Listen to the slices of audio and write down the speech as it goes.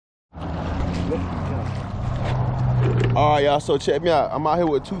All right, y'all, so check me out. I'm out here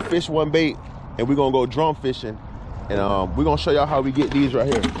with 2 fish, 1 bait, and we're gonna go drum fishing. And we're gonna show y'all how we get these right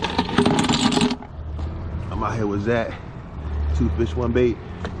here. I'm out here with Zach, 2 fish, 1 bait.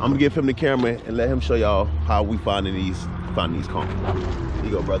 I'm gonna give him the camera and let him show y'all how we finding these conchs. Here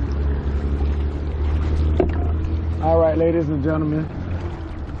you go, brother. All right, ladies and gentlemen.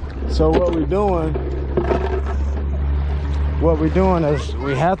 So what we're doing is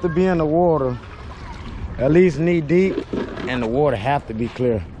we have to be in the water at least knee deep, and the water have to be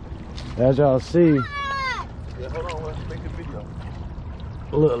clear. As y'all see. Yeah, hold on, let's make the video.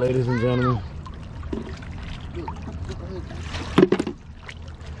 Look, ladies and gentlemen.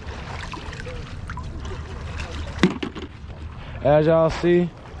 As y'all see.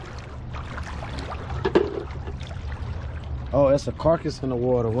 Oh, it's a carcass in the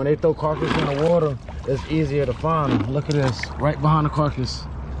water. When they throw carcass in the water, it's easier to find them. Look at this, right behind the carcass.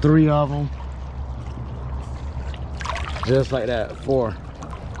 3 of them. Just like that, 4.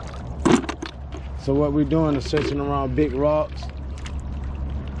 So what we're doing is searching around big rocks.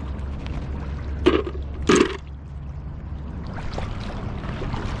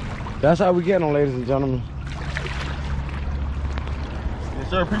 That's how we get them, ladies and gentlemen. Yes,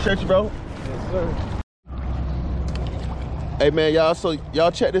 sir, appreciate you, bro. Yes, sir. Hey, man, y'all, so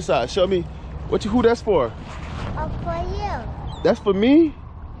y'all check this out. Show me, who that's for? For you. That's for me?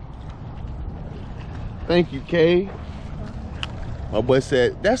 Thank you, Kay. My boy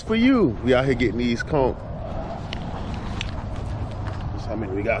said, that's for you. We out here getting these conchs. That's how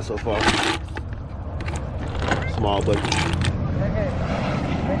many we got so far. Small bucket.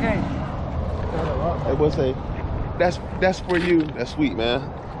 That boy say, that's for you. That's sweet, man.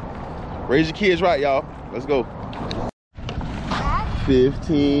 Raise your kids right, y'all. Let's go.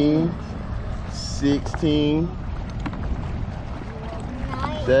 15, 16,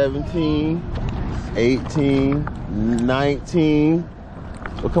 17, 18, 19.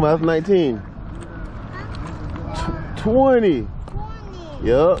 What come after 19? 20.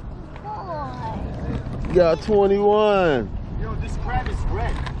 Yup. You got 21. Yo, this crab is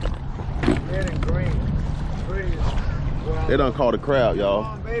red. Red and green. They done called a crab,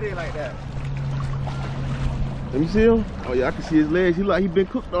 y'all. Made it like that. Let me see him. Oh yeah, I can see his legs. He like he been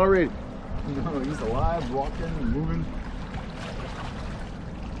cooked already. No, he's alive, walking and moving.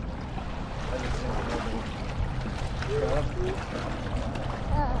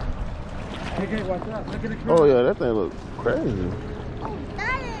 Hey, watch out. Look at the crab. Oh yeah, that thing looks crazy.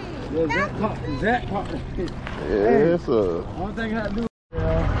 Yeah, Zach caught it. Yeah, it's a. One thing I had to do.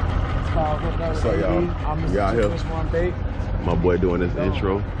 Yeah. So y'all, we out here. My boy doing his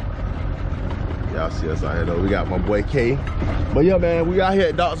intro. Y'all see us out here though. We got my boy K. But yeah, man, we out here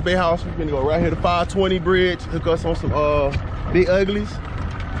at Doc's Bay House. We're gonna go right here to 520 bridge. Hook us on some big uglies.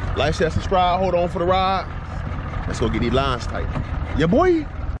 Like, share, subscribe. Hold on for the ride. Let's go get these lines tight. Yeah, boy.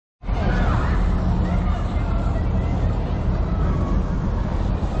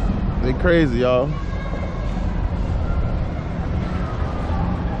 They crazy, y'all.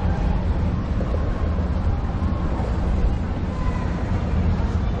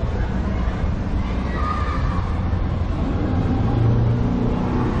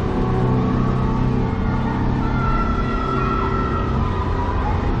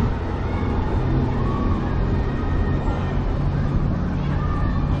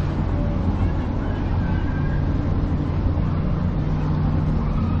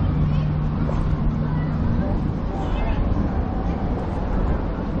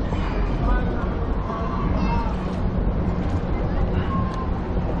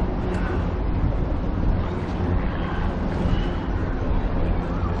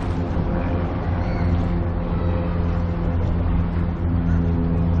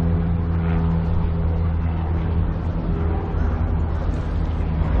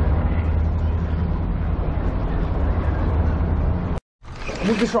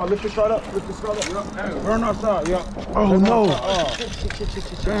 Move this rod, lift this rod up, lift this rod up, yeah. Burn outside, yeah. Oh no.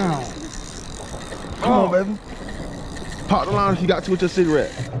 Damn. Come on, baby. Pop the line if you got to with your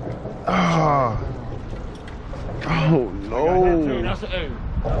cigarette. Ah. Oh no.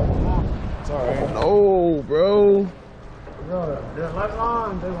 It's alright. No, bro. They're like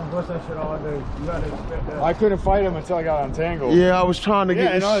on, they gonna bust that shit all day. You gotta expect that. I couldn't fight him until I got untangled. Yeah, I was trying to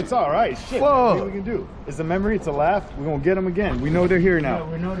get this. No, it's alright. Shit, Fuck. what we can do? It's a memory, it's a laugh. We're gonna get them again. We know they're here now.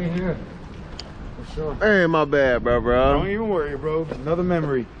 Yeah, we know they're here. For sure. Hey, my bad, bro. Don't even worry, bro. Another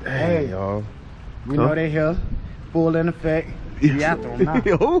memory. Hey, y'all. We know they're here. Full in effect. We after them now.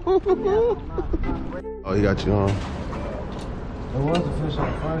 Oh, he got you on. There was a fish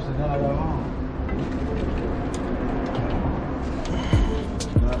on first and then I got on.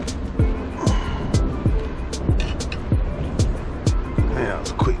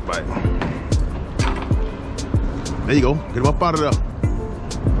 There you go. Get him up out of there.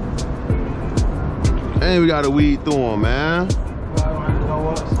 And we got to weed through him, man.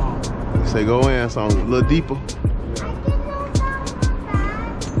 You say go in, so I'm a little deeper.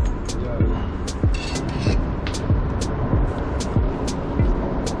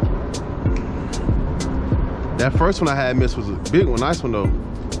 That first one I had missed was a big one, nice one though.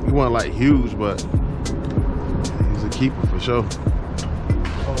 He wasn't like huge, but he's a keeper for sure.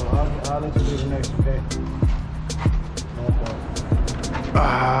 I'll let you do the next, okay?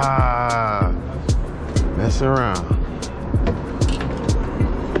 Ah, messing around.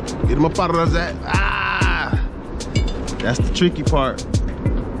 Get him up out of that. Ah, that's the tricky part.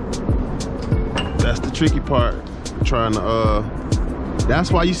 That's the tricky part. Trying to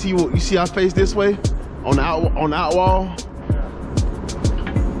that's why you see our face this way on the out wall.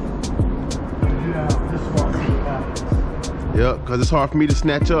 Yep, because it's hard for me to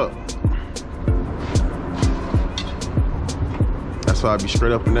snatch up. That's why I be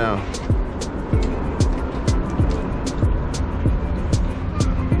straight up and down.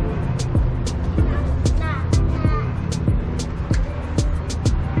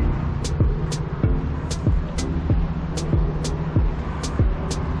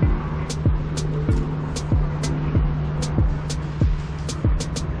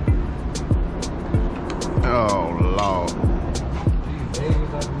 Oh, Lord.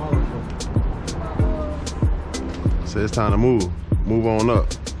 So it's time to move. Move on up.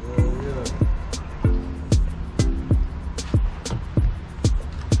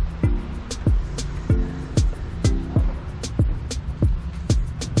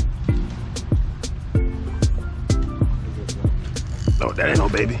 No, that ain't no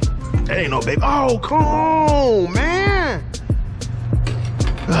baby. That ain't no baby. Oh, come on, man.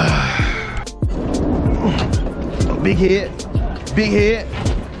 Big head. Big head.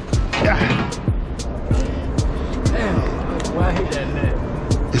 Why I hit that net?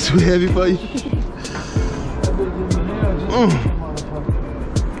 It's too heavy for you?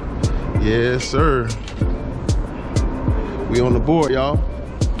 Yes, sir. We on the board, y'all.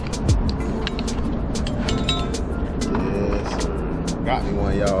 Yes, sir. Got me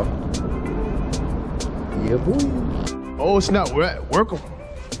one, y'all. Yeah, boy. Oh, snap. Work 'em.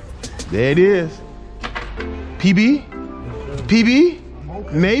 There it is. PB? PB?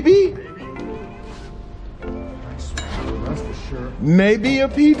 Maybe? Maybe a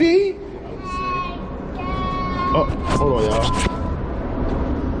PB? Oh, hold on, y'all.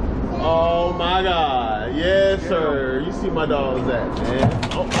 Oh my God. Yes, sir. You see my dogs at, man.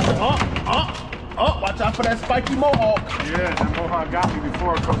 Oh, watch out for that spiky mohawk. Yeah, that mohawk got me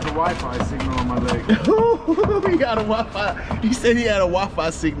before it comes to Wi-Fi signal on my leg. He got a Wi-Fi. He said he had a Wi-Fi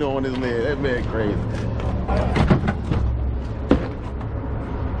signal on his leg. That man crazy.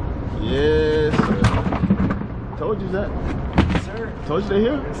 Yes, sir. Told you that. Yes, sir. Told you they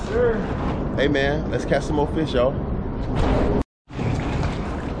here. Yes, sir. Hey man, let's catch some more fish, y'all.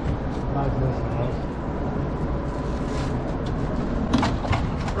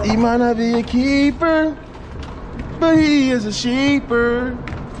 He might not be a keeper, but he is a sheeper.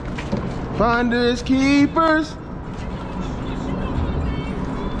 Finders keepers.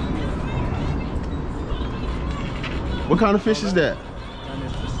 What kind of fish is that?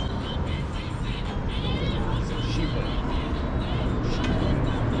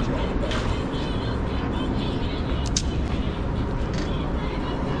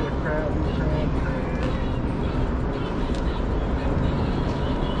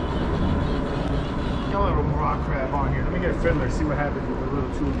 Crab on here. Let me get a fiddler, see what happens with a little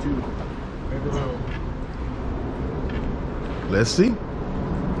 2 and 2. Maybe a little. Let's see.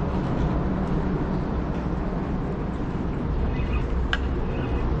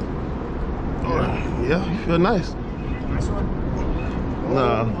 Yeah, you feel nice. Nice one?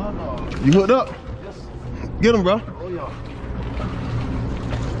 Nah. You hooked up? Yes. Get him, bro. Oh, yeah.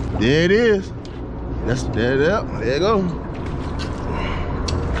 There it is. That's there. There you go.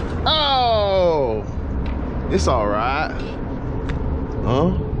 Oh. It's all right.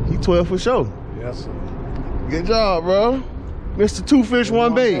 He 12 for sure. Yes, sir. Good job, bro. Mr. Two Fish,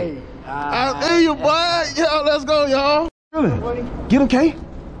 One Bait. I hear you, boy. Yeah, let's go, y'all. Get him, K.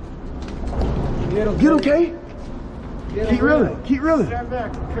 Get him, K. Keep reeling. Keep reeling. Stand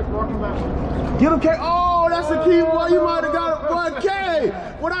back. Keep walking back. Get him, K. Oh, that's a key, boy. You might have got it, boy. K.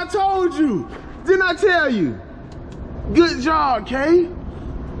 What I told you. Didn't I tell you? Good job, K.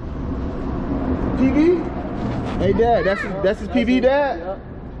 PB? Hey, Dad, that's his PB, Dad?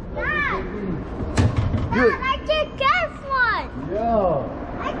 Dad, Good. I can catch one. Yeah.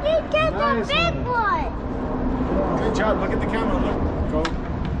 I can catch Nice a big one. Good job. Look at the camera. Look. Go.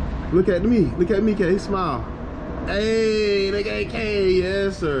 Look at me. Look at me, K. Smile. Hey, they got AK,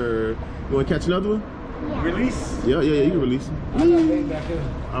 yes sir. You wanna catch another one? Release. Yeah, you can release them. I got bait back here.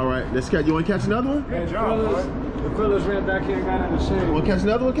 All right, let's catch. You wanna catch another one? Good job, boy. The fellas ran back here and got in the shade. You wanna catch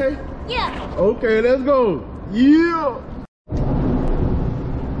another one, Kay? Yeah. Okay, let's go. Yeah.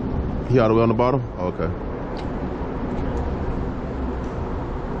 He all the way on the bottom? Okay.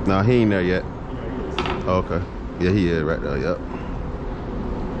 Nah, he ain't there yet. Okay. Yeah, he is right there, yep.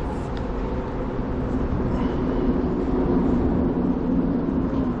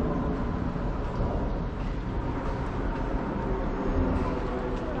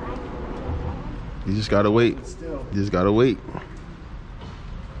 You just gotta wait. You just gotta wait.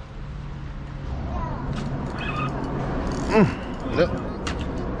 Yep.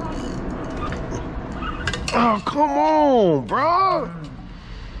 Oh, come on, bro.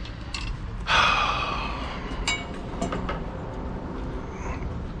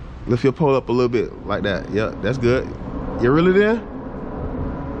 Lift your pole up a little bit like that. Yeah, that's good. You really there?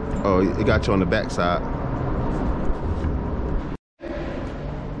 Oh, it got you on the back side.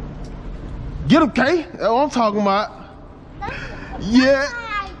 Get him, Kay. That's what I'm talking about. Yeah.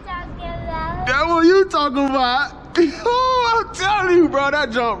 That's what you talking about. Oh, I'm telling you, bro.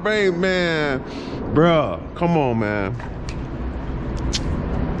 That jump brain, man. Bro, come on, man.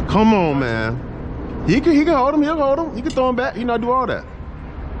 Come on, man. He can hold him. He'll hold him. You can throw him back. He know how to do all that.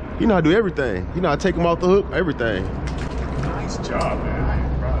 He know how to do everything. He know how to take him off the hook. Everything. Nice job, man. I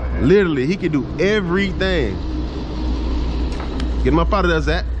am proud of him. Literally, he can do everything. Get him up out of there,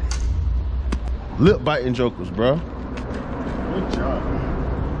 Zach. Lip biting jokers, bro. Good job, man.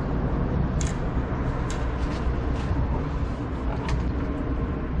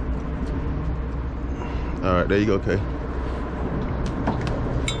 All right, there you go, Kay.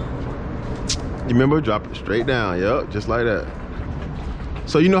 You remember, drop it straight down. Yep, just like that.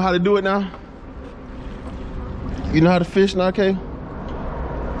 So you know how to do it now? You know how to fish now, Kay?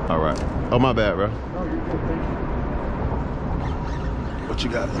 All right. Oh, my bad, bro. No, you're good. Thank you. What you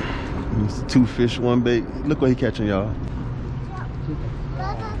got? It's 2 fish, 1 bait. Look what he catching, y'all.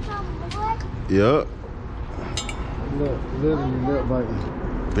 Yep. Look, literally lip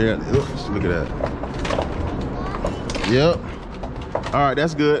biting. Barely. Oops, look at that. Yep. All right,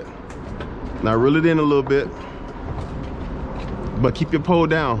 that's good. Now reel it in a little bit, but keep your pole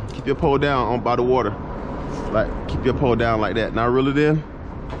down. Keep your pole down on by the water. Like, keep your pole down like that. Now reel it in.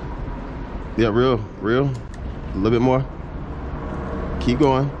 Yeah, reel. A little bit more. Keep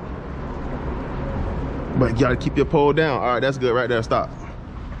going. But you gotta keep your pole down. All right, that's good right there. Stop.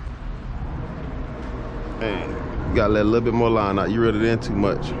 Man, you gotta let a little bit more line out. You reeled it in too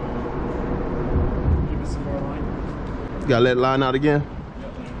much. Give me some more line. You gotta let it line out again.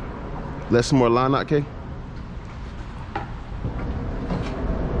 Let some more line out, Kay.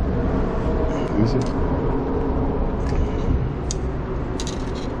 Let me see.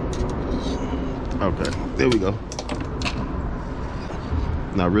 Okay, there we go.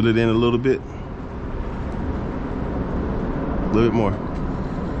 Now reel it in a little bit. A little bit more.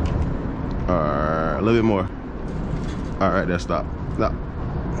 Alright, a little bit more. Alright, there, stop. Stop.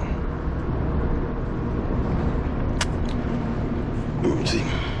 Let me see.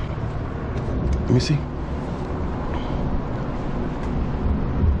 Let me see.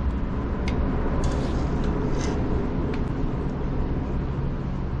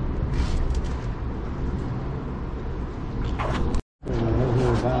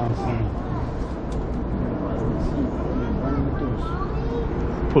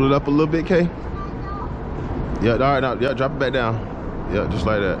 Pull it up a little bit, Kay. Yeah, all right, now, yeah, drop it back down. Yeah, just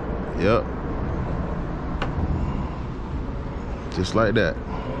like that. Yep. Just like that.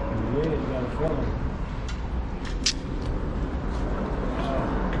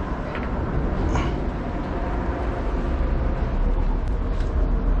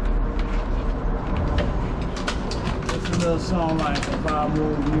 It's a little song like if I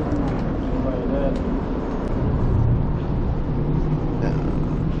move, you move, like that.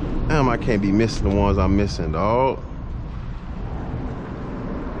 Damn, I can't be missing the ones I'm missing, dog.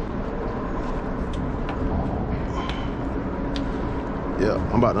 Yeah,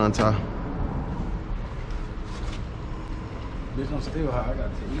 I'm about to untie. Bitch, I'm still high. I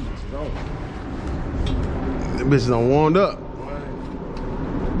got to eat. Let's go. The bitch done warmed up.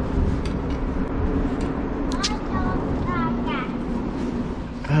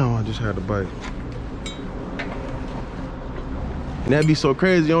 Damn, I just had to bite. And that'd be so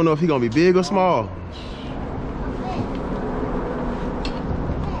crazy, you don't know if he gonna be big or small.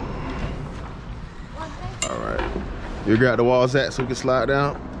 All right. You grab the walls at so we can slide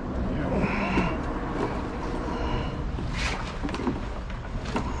down.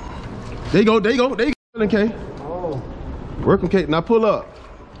 There you go, there you go, there you go, okay. Oh, Work 'em, K. Now pull up.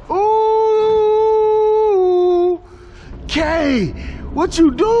 Ooh, K, what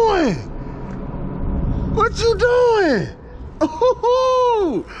you doing? What you doing?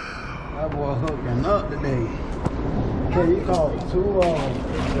 Ooh. That boy hooking up today. Okay, you caught 2 No,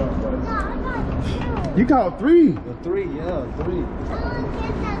 I got 2. You caught 3. 3, yeah, 3. I'll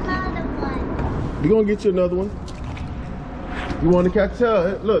get another one. You gonna get you another one? You want to catch?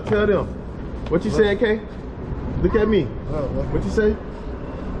 Look, tell them. What you saying, K? Look at me. What you say?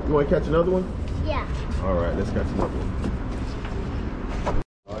 You want to catch another one? Yeah. All right, let's catch another one.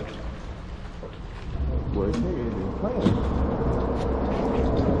 Boy, this nigga ain't even playing.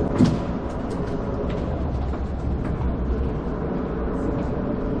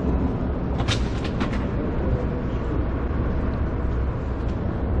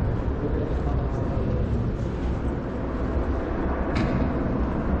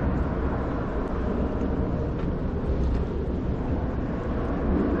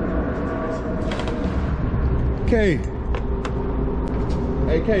 K.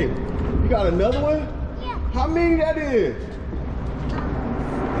 Hey, K, you got another one? Yeah. How many that is?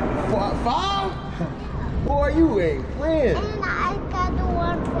 5? Boy, you ain't friend. And I got the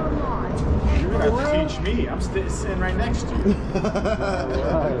one for mine. You're gonna have to teach me. I'm sitting right next to you.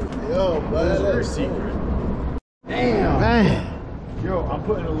 Yo, What's man. your secret? Damn. Man. Yo, I'm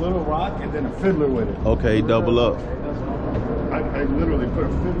putting a little rock and then a fiddler with it. Okay, double up. I literally put a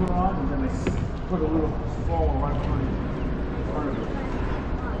fiddler on and then I put a little small one right behind it.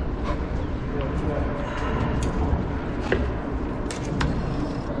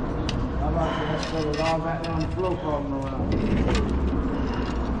 How about you? Let's put it all back down the floor, crawling around.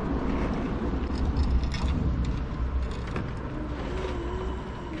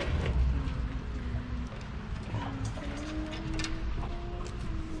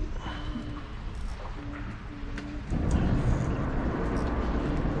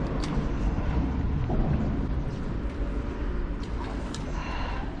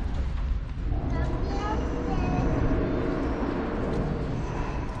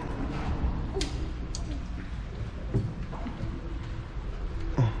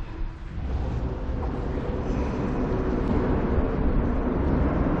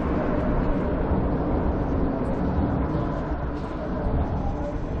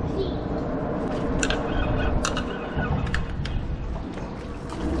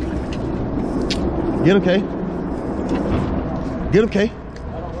 Get him, K. Get him, K.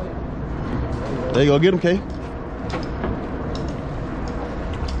 There you go, get him, K.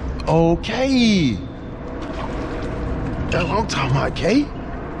 Okay. That's what I'm talking about, K.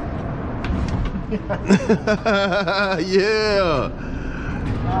 Yeah.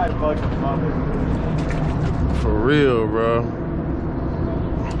 I fucking love it. For real, bro.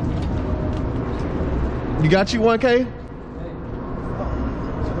 You got you one, K?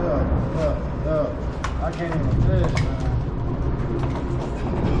 I can't even fish, man.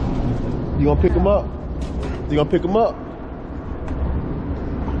 You gonna pick him up? You gonna pick him up?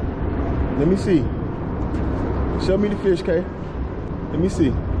 Let me see. Show me the fish, K. Let me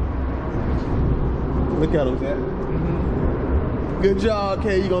see. Look at him, Zach. Good job,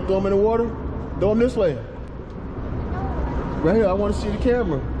 K. You gonna throw him in the water? Throw him this way. Right here, I wanna see the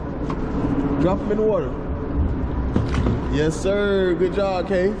camera. Drop him in the water. Yes, sir. Good job,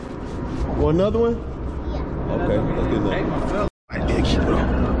 K. Want another one? Yeah. Okay, let's get that. I did keep it on.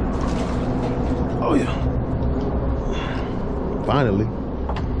 Oh yeah. Finally.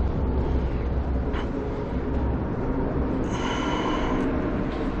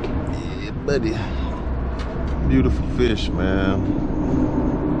 Yeah, buddy. Beautiful fish, man.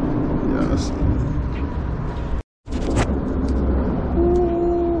 Yeah, I see.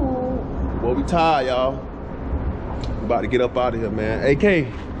 Well, we tired, y'all. We about to get up out of here, man. AK,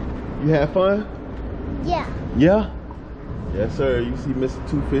 you had fun? Yeah. Yeah? Yes, sir. You see Mr.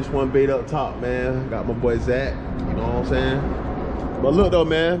 Two Fish, One Bait up top, man. Got my boy Zach. You know what I'm saying? But look, though,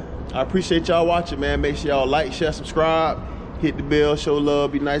 man. I appreciate y'all watching, man. Make sure y'all like, share, subscribe. Hit the bell, show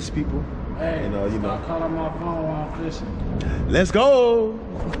love, be nice to people. Hey, And, you know. stop calling my phone while I'm fishing. Let's go.